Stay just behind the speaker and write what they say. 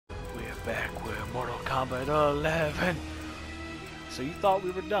Back with Mortal Kombat 11. So you thought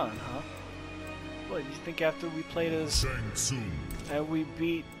we were done, huh? What, you think after we played as and we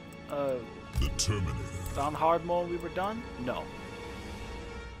beat the Terminator on hard mode we were done? No.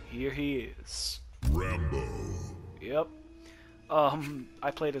 Here he is. Rambo. Yep.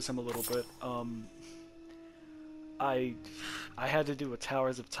 I played as him a little bit. I had to do a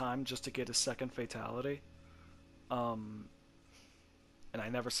Towers of Time just to get his second fatality. And I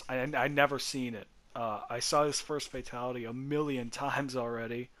never seen it. I saw his first fatality a million times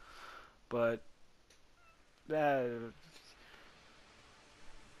already, but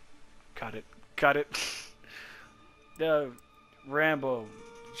cut it. Rambo,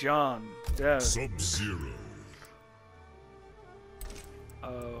 John, Sub-Zero.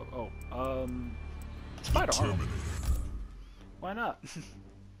 Spider Armor. Why not?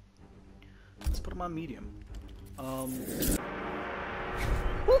 Let's put him on medium.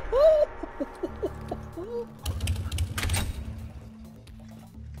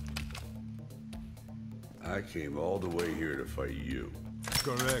 I came all the way here to fight you.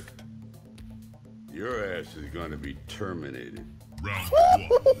 Correct. Your ass is gonna be terminated. Round one,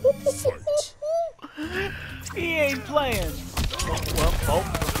 fight. He ain't playing. Oh.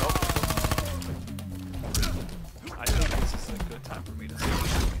 I think this is a good time for me to see.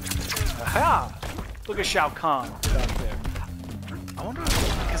 Aha! Look at Shao Kahn out there. I wonder,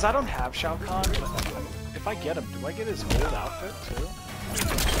 because I don't have Shao Kahn, but if I get him, do I get his old outfit too?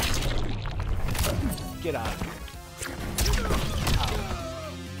 Get out of here.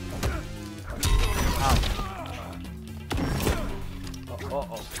 Ow.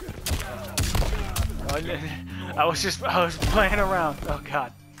 Uh-oh. I was playing around. Oh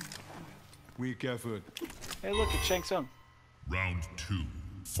god. Weak effort. Hey, look, it's Shang Tsung. Round two,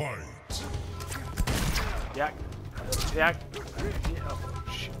 fight. Yak. Oh,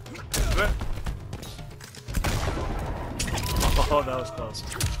 shit. Oh, that was close.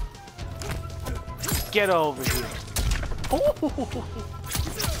 Get over here.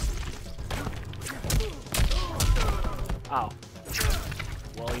 Ow.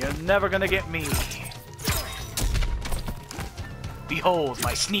 Well, you're never gonna get me. Behold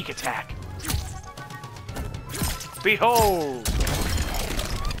my sneak attack. Behold!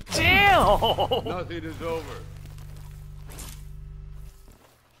 Damn! Nothing is over.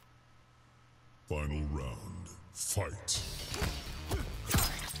 Final round, fight.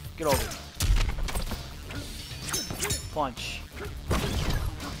 Get over here. Punch.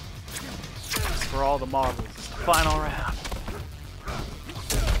 For all the marbles. Final round.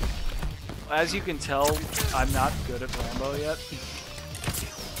 As you can tell, I'm not good at Rambo yet.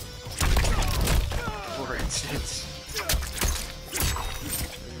 For instance.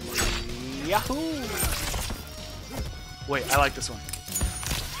 Yahoo! Wait, I like this one.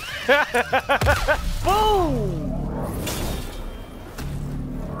 Boom!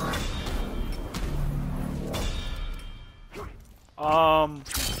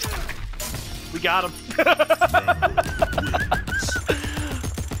 We got him.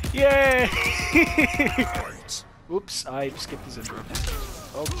 Yay! Oops, I skipped his intro.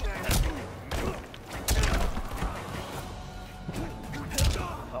 Oh.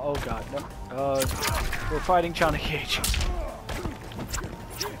 Oh god, no. We're fighting Johnny Cage.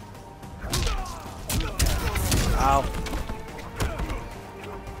 Ow.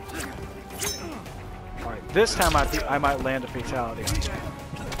 Alright, this time I might land a fatality.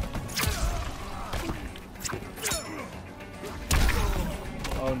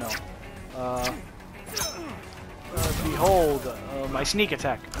 Oh no. Behold, my sneak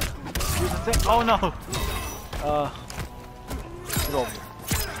attack. Here's the thing. Oh no! Get over here.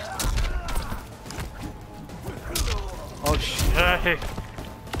 Oh shit!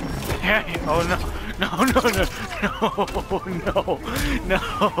 Oh no!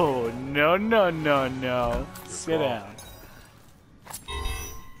 No! Sit down.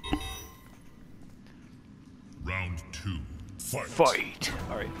 Round two, fight. Fight!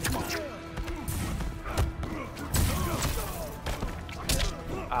 Alright, come on.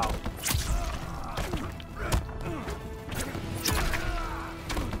 Ow.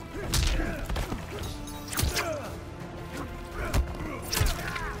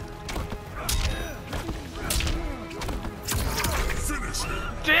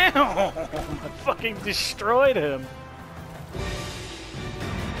 Damn! I fucking destroyed him.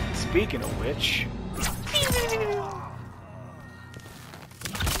 Speaking of which...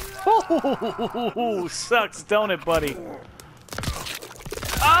 Ooh, sucks, don't it, buddy?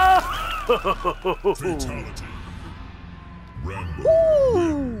 Oh! Fatality. Rambo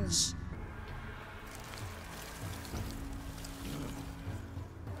wins.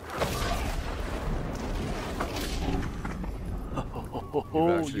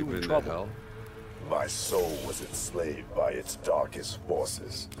 Oh, actually you in been to trouble. hell? My soul was enslaved by its darkest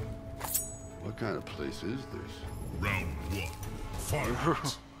forces. What kind of place is this? Round 1.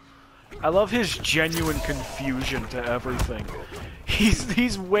 Fight. I love his genuine confusion to everything.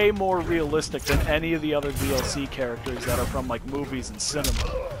 He's way more realistic than any of the other DLC characters that are from like movies and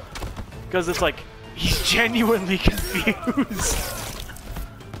cinema. Because it's like he's genuinely confused.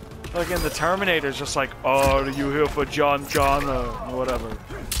 Like in the Terminator's just like, oh, are you here for John Connor or whatever?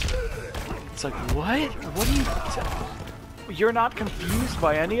 It's like, what? What are you? You're not confused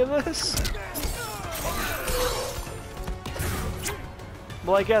by any of this?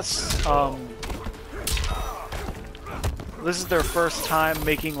 Well, I guess, this is their first time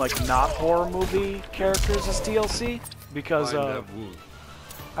making, like, not horror movie characters as DLC, because, I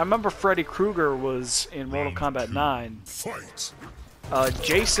remember Freddy Krueger was in Mortal Kombat 9. Fight.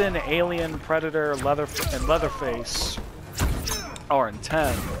 Jason, Alien, Predator, and Leatherface are in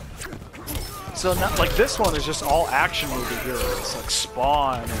 10. So, not, like, this one is just all action movie heroes, like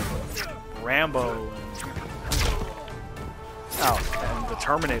Spawn and Rambo and the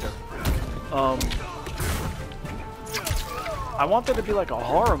Terminator. I want there to be like a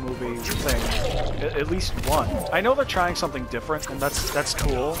horror movie thing, at least one. I know they're trying something different, and that's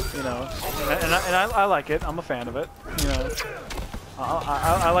cool, you know. And I like it. I'm a fan of it, you know.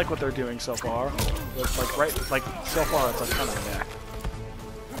 I like what they're doing so far. But so far it's like kind of meh.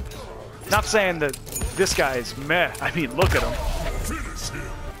 Not saying that this guy is meh. I mean, look at him.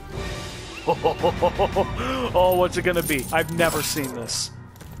 Oh, what's it gonna be? I've never seen this.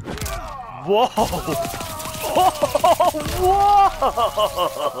 Whoa!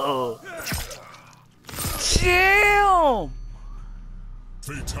 Whoa! Damn!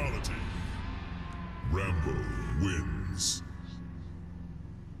 Fatality. Rambo wins.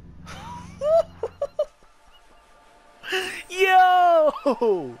 Yo!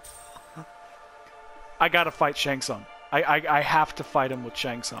 I gotta fight Shang Tsung. I have to fight him with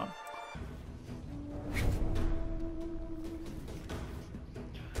Shang Tsung.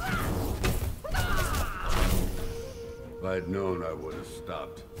 If I'd known, I would have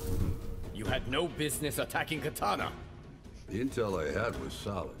stopped. You had no business attacking Katana. The intel I had was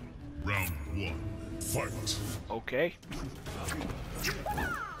solid. Round 1. Fight. Okay.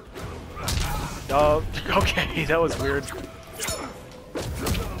 Okay, that was weird.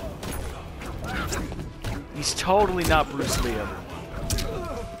 He's totally not Bruce Lee.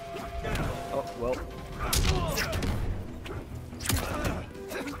 Oh, well.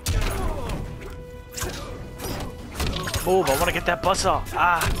 Move, I want to get that bus off.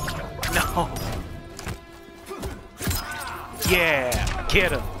 Ah, no. Yeah,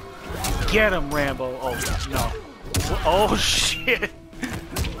 get him. Get him, Rambo. Oh, no. Oh, shit.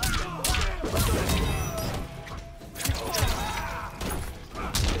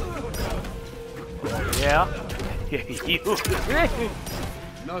 Yeah. You.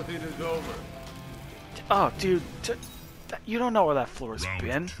 Nothing is over. Oh, dude. You don't know where that floor's Round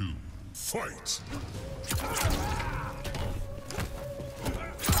been. 2. Fight.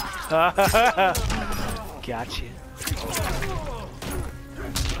 Gotcha.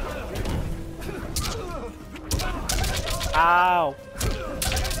 Ow.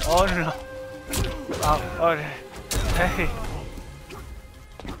 Oh, no. Oh, oh. Hey.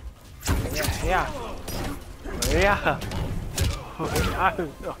 Yeah. Yeah. Oh,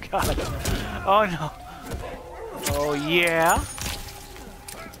 God. Oh, no. Oh, yeah.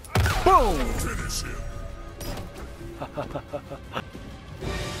 Boom. Finish him.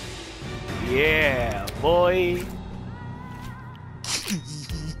 Yeah, boy.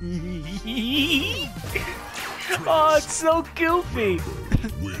 Oh, it's so goofy.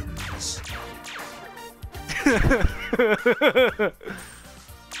 Wins.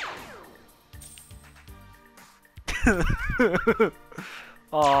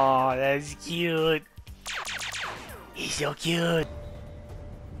 Oh, that's cute. He's so cute.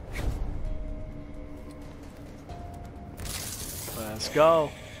 Let's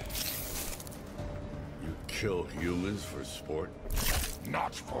go. You kill humans for sport?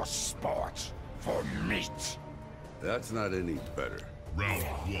 Not for sport, for meat. That's not any better. Round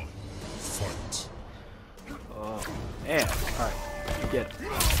 1. Fight. Oh, man. Alright. Get him.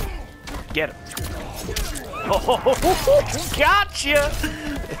 Get him. Oh, gotcha!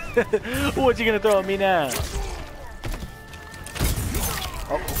 What you gonna throw at me now?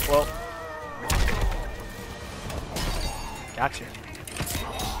 Oh, well. Gotcha.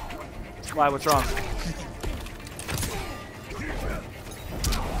 Why, what's wrong?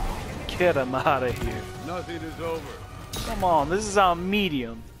 Get him out of here. Nothing is over. Come on, this is our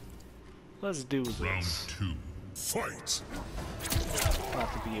medium. Let's do Round this. 2. Fight!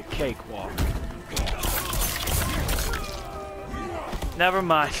 About to be a cakewalk. Never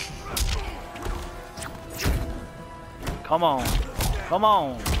mind. Come on. Come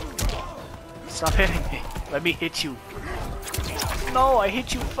on. Stop hitting me. Let me hit you. No, I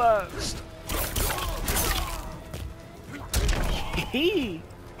hit you first.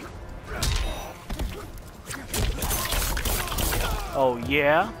 Oh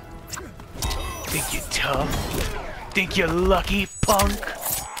yeah? Think you're tough? Think you're lucky, punk?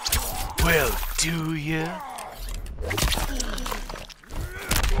 Well, do ya?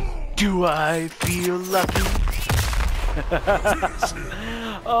 Do I feel lucky?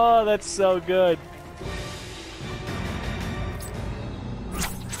 Oh, that's so good.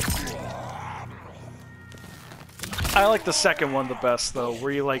 I like the second one the best, though,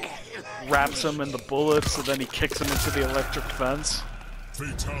 where he, like, wraps him in the bullets and then he kicks him into the electric fence.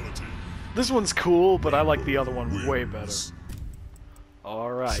 Fatality. This one's cool, but I like the other one way better.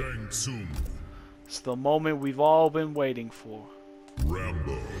 Alright. Shang Tsung. It's the moment we've all been waiting for.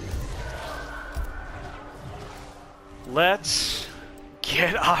 Rambo. Let's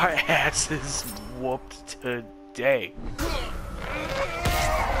get our asses whooped today.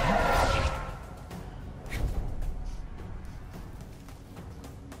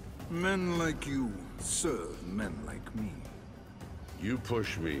 Men like you serve men like me. You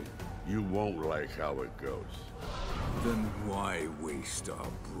push me, you won't like how it goes. Then why waste our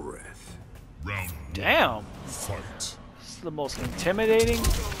breath? Round Damn. fight. This is the most intimidating.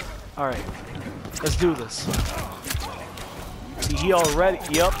 Alright. Let's do this. See, he already.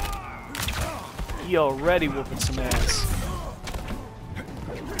 Yup. He already whooping some ass.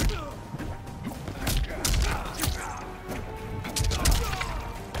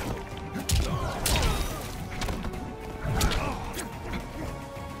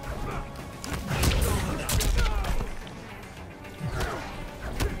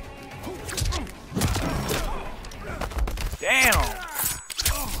 Damn!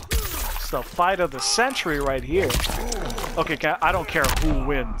 It's the fight of the century right here. Okay, I don't care who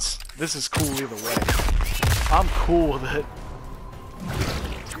wins. This is cool either way. I'm cool with it.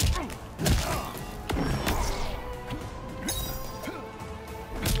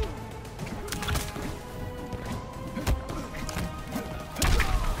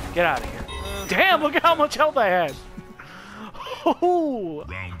 Get out of here. Damn, look at how much health I had. Oh,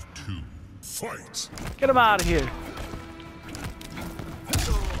 Round 2. Fight. get him out of here.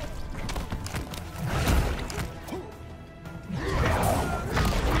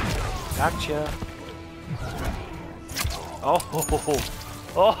 Gotcha. Oh,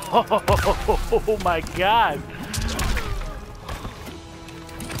 oh my god.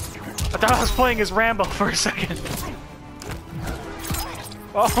 I thought I was playing as Rambo for a second.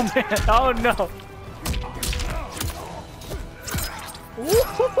 Oh man, oh no.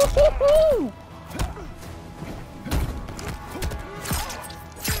 Woo-hoo-hoo-hoo-hoo!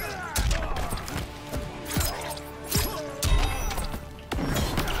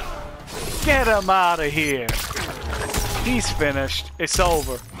 Get him out of here. He's finished. It's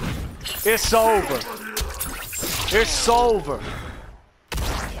over. It's over. It's over.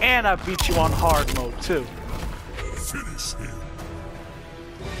 And I beat you on hard mode too. Finish him.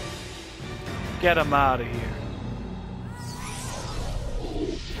 Get him out of here.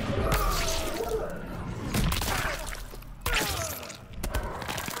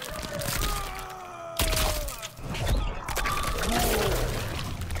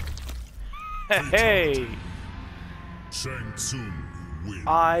 Hey, Shang Tsung wins.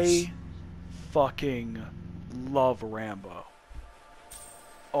 I fucking love Rambo.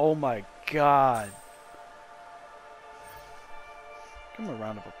 Oh my god. Give him a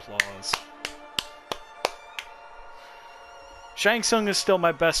round of applause. Shang Tsung is still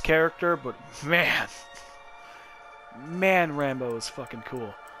my best character, but man, Rambo is fucking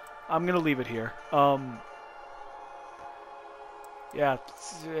cool. I'm gonna leave it here. Yeah,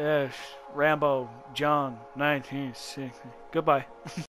 Rambo, John, 1960. Goodbye.